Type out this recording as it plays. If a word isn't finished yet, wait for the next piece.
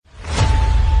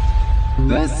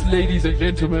This, ladies and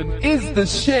gentlemen, is The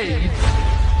Shade.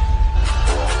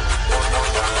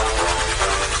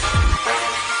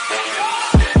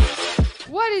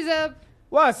 What is up?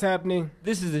 What's happening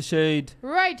This is The Shade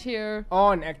Right here.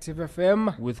 on Active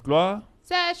FM? with Gloire.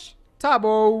 Sash.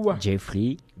 Tabo.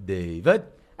 Jeffrey. David.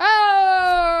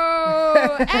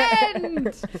 Oh!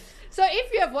 And so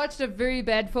if you have watched a very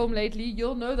bad film lately,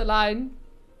 you'll know the line.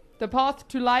 The Path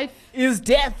to Life. Is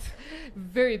death.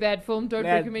 Very bad film. Don't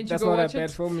recommend you That's go not watch a bad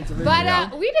it. film. It's a very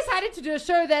But we decided to do a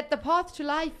show that the path to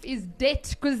life is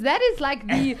debt, because that is like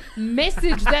the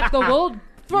message that the world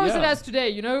throws at Yeah. us today,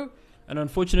 you know? And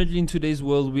unfortunately, in today's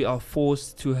world, we are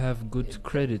forced to have good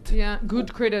credit. Yeah,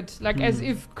 good credit. Like as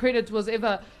if credit was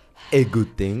ever... A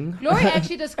good thing. Glory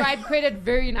actually described credit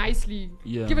very nicely.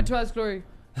 Yeah. Give it to us, Glory.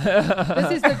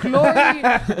 This is the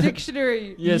Glory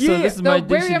Dictionary. Yeah, so this is The my William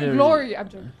dictionary. Glory. I'm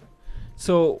joking.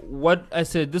 So what I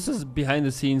said, this is behind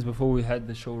the scenes before we had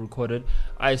the show recorded.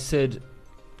 I said,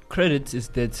 credit is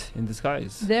debt in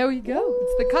disguise. There we go.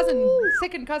 It's the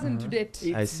second cousin to debt.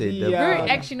 I said the, the- Very,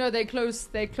 actually, no, they're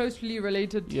closely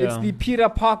related. Yeah. It's the Peter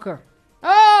Parker.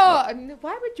 Oh, and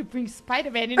why would you bring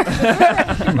Spider-Man into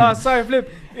this? Oh, sorry, Flip.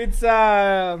 It's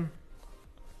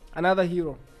another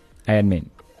hero. Iron Man.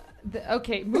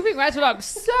 Okay, moving right along.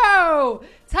 So,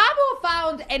 Tabo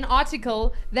found an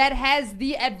article that has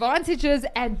the advantages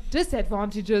and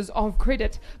disadvantages of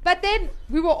credit. But then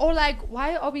we were all like,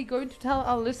 why are we going to tell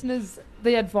our listeners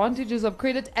the advantages of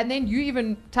credit? And then you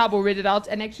even, Tabo, read it out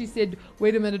and actually said,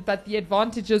 wait a minute, but the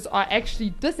advantages are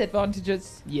actually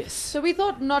disadvantages. Yes. So we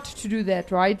thought not to do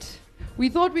that, right? We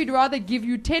thought we'd rather give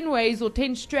you 10 ways or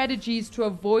 10 strategies to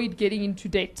avoid getting into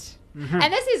debt.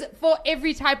 And this is for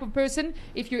every type of person.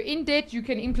 If you're in debt, you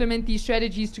can implement these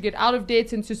strategies to get out of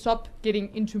debt and to stop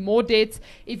getting into more debt.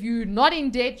 If you're not in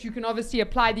debt, you can obviously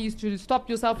apply these to stop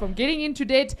yourself from getting into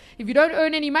debt. If you don't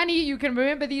earn any money, you can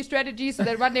remember these strategies so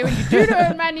that one day when you do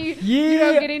earn money, you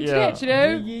don't get into Yeah. debt, you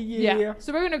know? Yeah.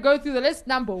 So we're going to go through the list.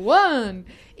 Number 1.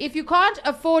 If you can't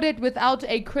afford it without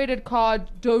a credit card,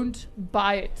 don't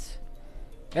buy it.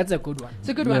 That's a good one. It's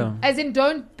a good Yeah. one. As in,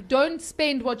 don't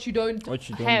spend what you don't What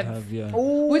you don't have. have, yeah.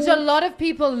 Which a lot of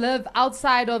people live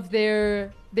outside of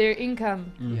their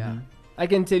income. Yeah. I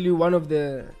can tell you one of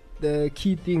the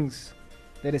key things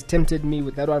that has tempted me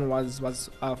with that one was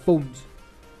phones.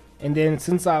 And then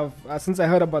since I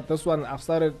heard about this one, I've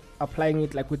started applying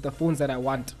it like with the phones that I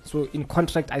want. So in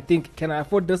contract, I think, can I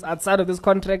afford this outside of this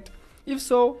contract? If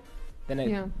so, then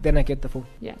I get the phone.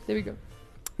 Yeah, there we go.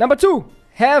 Number 2,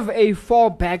 have a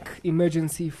fallback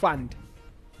emergency fund.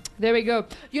 There we go.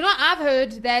 You know, I've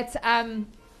heard that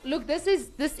look, this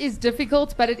is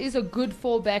difficult, but it is a good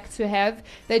fallback to have,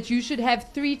 that you should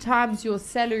have 3 times your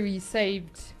salary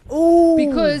saved. Oh,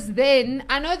 Because then,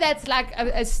 I know that's like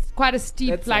quite a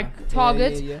steep That's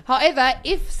target. yeah. However,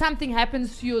 if something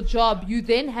happens to your job, you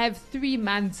then have 3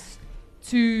 months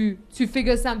to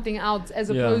figure something out, as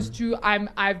Yeah. opposed to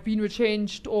I've been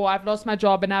retrenched or I've lost my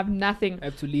job and I have nothing. I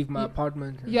have to leave my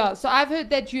apartment. Yeah, so I've heard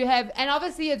that you have, and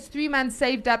obviously it's 3 months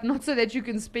saved up, not so that you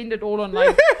can spend it all on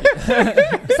like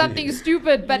something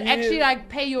stupid, but actually like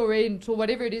pay your rent or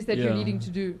whatever it is that you're Yeah. needing to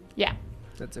do. Yeah.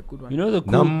 That's a good one. You know the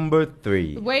cool... Number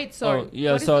 3. Wait, sorry. Oh,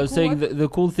 yeah, What is so I the was cool saying one? the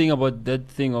cool thing about that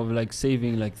thing of like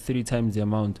saving like 3 times the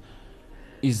amount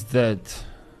is that...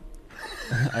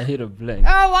 I hit a blank.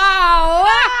 Oh wow!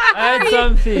 I had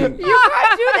something. You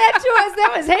can't do that to us.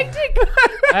 That was hectic.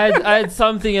 I had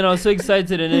something and I was so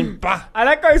excited and then bah! I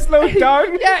like how I slowed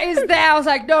down. Yeah, is there? I was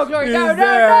like, no, Glory, no, Is no,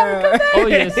 no. there- Oh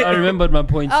yes, I remembered my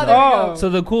point Oh, now. there we Oh. go. So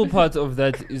the cool part of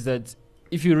that is that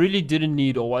if you really didn't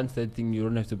need or want that thing, you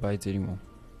don't have to buy it anymore.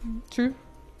 True.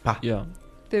 Yeah.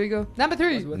 There we go. Number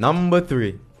 3. Number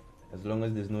 3. As long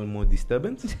as there's no more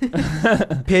disturbance,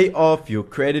 pay off your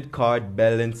credit card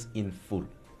balance in full.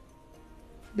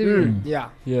 There we go. Yeah.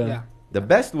 Yeah. The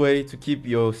best way to keep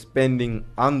your spending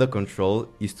under control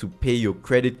is to pay your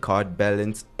credit card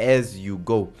balance as you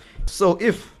go. So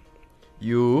if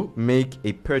you make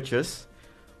a purchase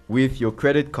with your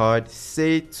credit card,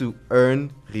 say to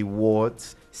earn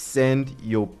rewards, send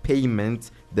your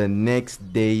payment the next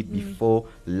day before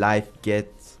life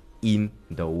gets in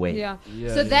the way. Yeah. Yeah,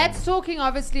 So yeah. that's talking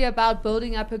obviously about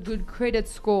building up a good credit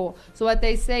score. So what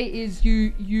they say is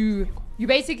you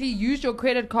basically use your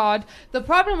credit card. The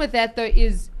problem with that though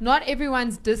is not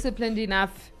everyone's disciplined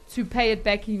enough to pay it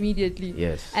back immediately.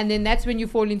 Yes. And then that's when you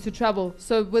fall into trouble.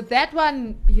 So with that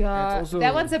one, yeah, That's also-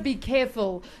 that one's a be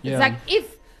careful. Yeah. It's like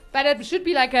but it should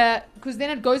be like because then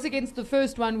it goes against the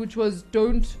first one, which was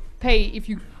don't pay if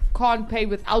you can't pay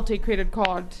without a credit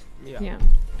card. Yeah.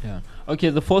 Yeah. Okay,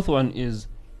 the 4th one is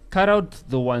cut out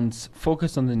the wants,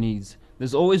 focus on the needs.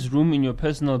 There's always room in your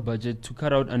personal budget to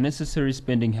cut out unnecessary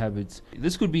spending habits.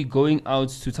 This could be going out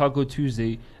to Taco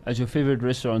Tuesday at your favorite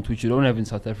restaurant, which you don't have in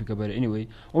South Africa, but anyway,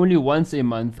 only once a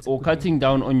month, or cutting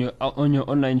down on your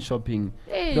online shopping.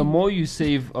 Hey. The more you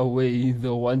save away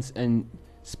the wants and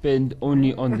spend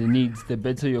only on the needs, the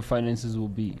better your finances will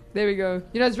be. There we go.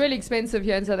 You know, it's really expensive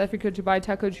here in South Africa to buy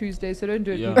Taco Tuesday, so don't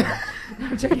do it. Yeah.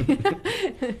 I'm joking.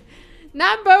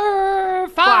 Number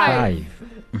 5.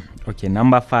 Okay,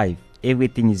 number 5.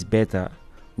 Everything is better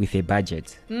with a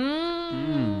budget.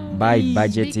 By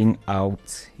budgeting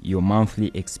out your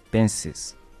monthly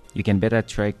expenses, you can better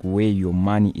track where your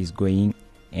money is going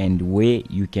and where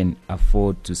you can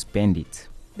afford to spend it.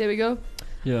 There we go.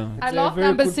 Yeah. I It's a love very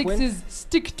number good 6 point. is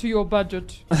stick to your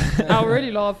budget. I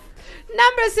already laugh.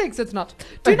 Number 6, it's not.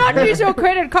 Do not use your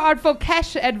credit card for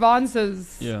cash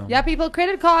advances. Yeah. People,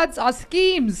 credit cards are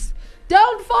schemes.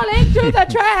 Don't fall into the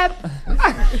trap.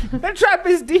 The trap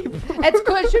is deep.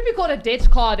 It should be called a debt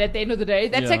card at the end of the day.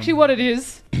 That's Yeah. actually what it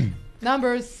is.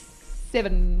 Number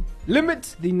 7.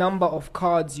 Limit the number of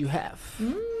cards you have.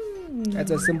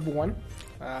 That's a simple one.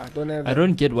 Don't have. I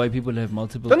don't get why people have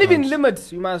multiple Don't even cards.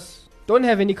 limit. You must. Don't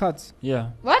have any cards. Yeah.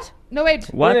 What? No, wait.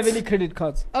 What? Don't have any credit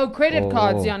cards. Oh, credit Oh.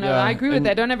 cards. Yeah, no, Yeah, I agree with and-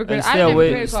 that. Don't have a And credit. I stay don't have a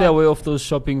away, credit stay card. away off those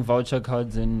shopping voucher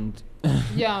cards and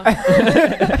Yeah.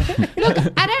 Look,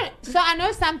 I don't. So I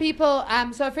know some people.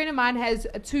 So a friend of mine has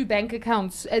 2 bank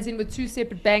accounts, as in with 2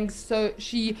 separate banks. So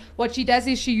what she does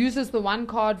is she uses the one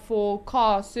card for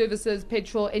car services,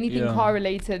 petrol, anything Yeah. car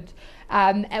related.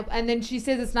 And then she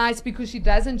says it's nice because she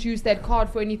doesn't use that card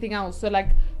for anything else. So like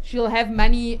she'll have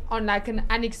money on like an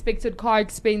unexpected car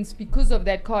expense because of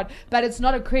that card, but it's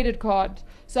not a credit card.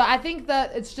 So I think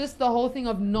that it's just the whole thing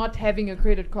of not having a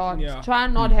credit card. Yeah. Try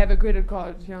and not have a credit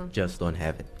card. Yeah. Just don't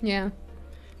have it. Yeah.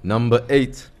 Number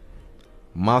 8,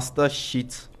 master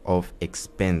sheet of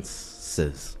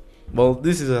expenses. Well,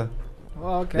 this is a.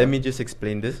 Oh, okay. Let me just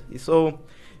explain this. So,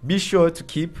 be sure to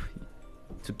keep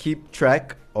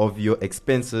track of your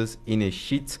expenses in a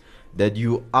sheet that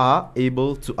you are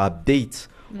able to update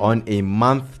on a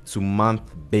month-to-month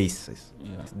basis.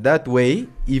 yeah. That way,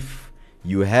 if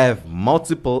you have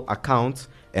multiple accounts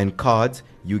and cards,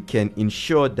 you can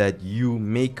ensure that you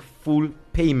make full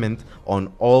payment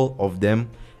on all of them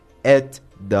at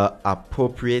the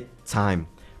appropriate time.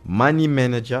 Money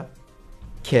Manager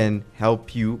can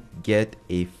help you get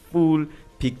a full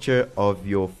picture of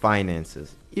your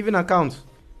finances, even accounts,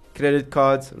 credit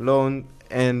cards, loan,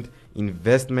 and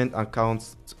investment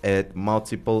accounts at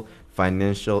multiple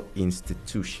financial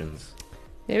institutions.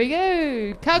 There we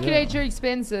go. Calculate your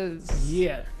expenses.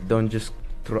 Yeah. Don't just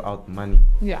throw out money.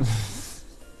 Yeah.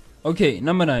 Okay,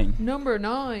 number 9. Number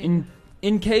 9.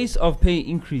 In case of pay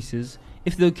increases,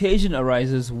 if the occasion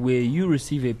arises where you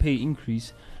receive a pay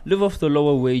increase, live off the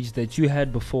lower wage that you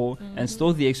had before and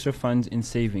store the extra funds in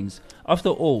savings. After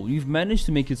all, you've managed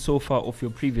to make it so far off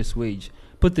your previous wage.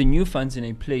 Put the new funds in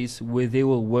a place where they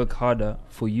will work harder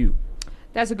for you.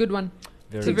 That's a good one.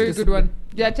 It's a Takes very good discipline. one.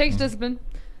 Yeah, it takes discipline.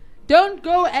 Don't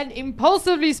go and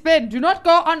impulsively spend. Do not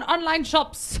go on online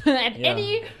shops at Yeah.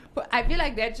 any. I feel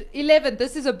like that. 11.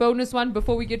 This is a bonus one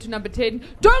before we get to number 10.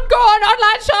 Don't go on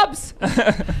online shops.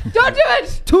 Don't do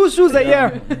it. 2 shoes a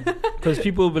year. Because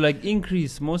people will be like,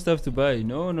 increase, more stuff to buy.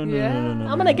 No. Yeah.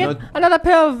 I'm gonna get Not- another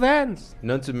pair of Vans.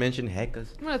 Not to mention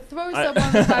hackers. I'm gonna throw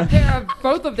someone with a pair of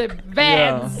both of them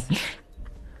Vans.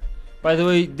 By the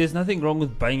way, there's nothing wrong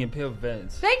with buying a pair of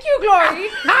Vans. Thank you, Glory.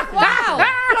 Wow,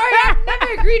 Glory, I've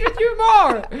never agreed with you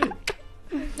more.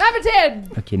 Number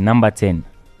 10. Okay, number 10.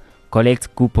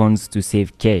 Collect coupons to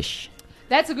save cash.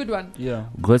 That's a good one. Yeah.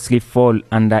 Grossly fall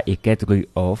under a category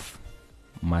of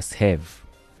must have.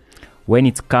 When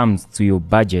it comes to your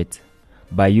budget,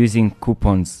 by using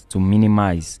coupons to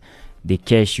minimize the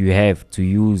cash you have to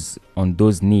use on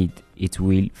those needs, it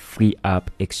will free up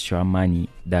extra money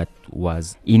that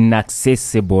was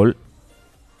inaccessible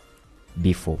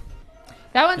before.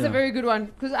 That one's a Yeah. very good one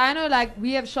because I know like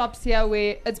we have shops here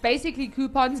where it's basically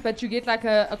coupons, but you get like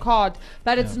a card,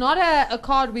 but it's Yeah. not a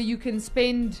card where you can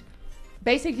spend.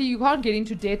 Basically, you can't get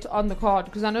into debt on the card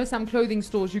because I know some clothing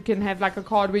stores you can have like a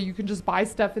card where you can just buy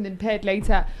stuff and then pay it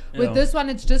later. With Yeah. this one,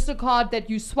 it's just a card that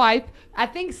you swipe. I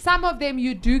think some of them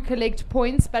you do collect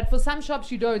points, but for some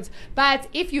shops you don't. But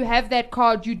if you have that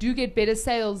card, you do get better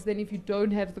sales than if you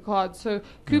don't have the card. So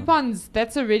coupons,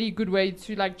 that's a really good way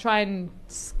to like try and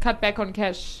cut back on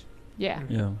cash. Yeah.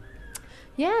 Yeah.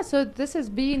 Yeah, so this has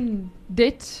been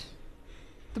debt.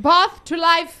 The path to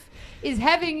life is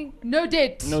having no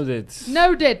debt. No, that.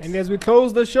 No debt. And as we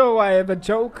close the show, I have a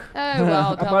joke Oh,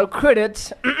 well done. about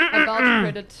credit. About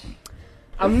credit.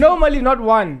 I'm normally not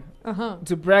one Uh-huh.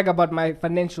 to brag about my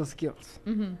financial skills.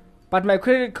 Mm-hmm. but my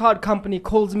credit card company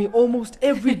calls me almost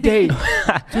every day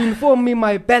to inform me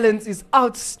my balance is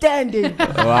outstanding.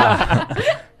 Wow.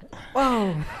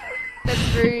 Wow. That's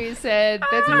very sad.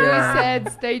 That's a very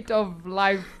sad state of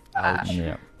life.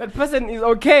 Yeah. That person is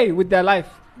okay with their life.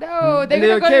 No, they're And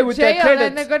they're gonna okay go to with their jail credit.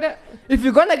 and they're gonna. If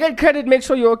you're gonna get credit, make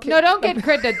sure you're okay. No, don't get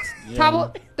credit.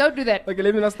 Trouble. Don't do that. Okay,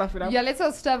 let me not stuff it up. Yeah, let's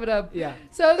not stuff it up. Yeah.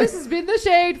 So this has been the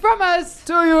shade from us.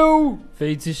 To you.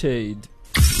 Fade to shade.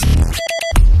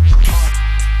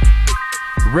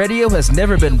 Radio has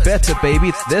never been better,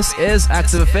 baby. This is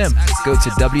Active FM. Go to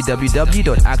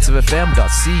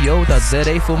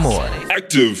www.activefm.co.za for more.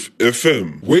 Active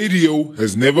FM. Radio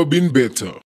has never been better.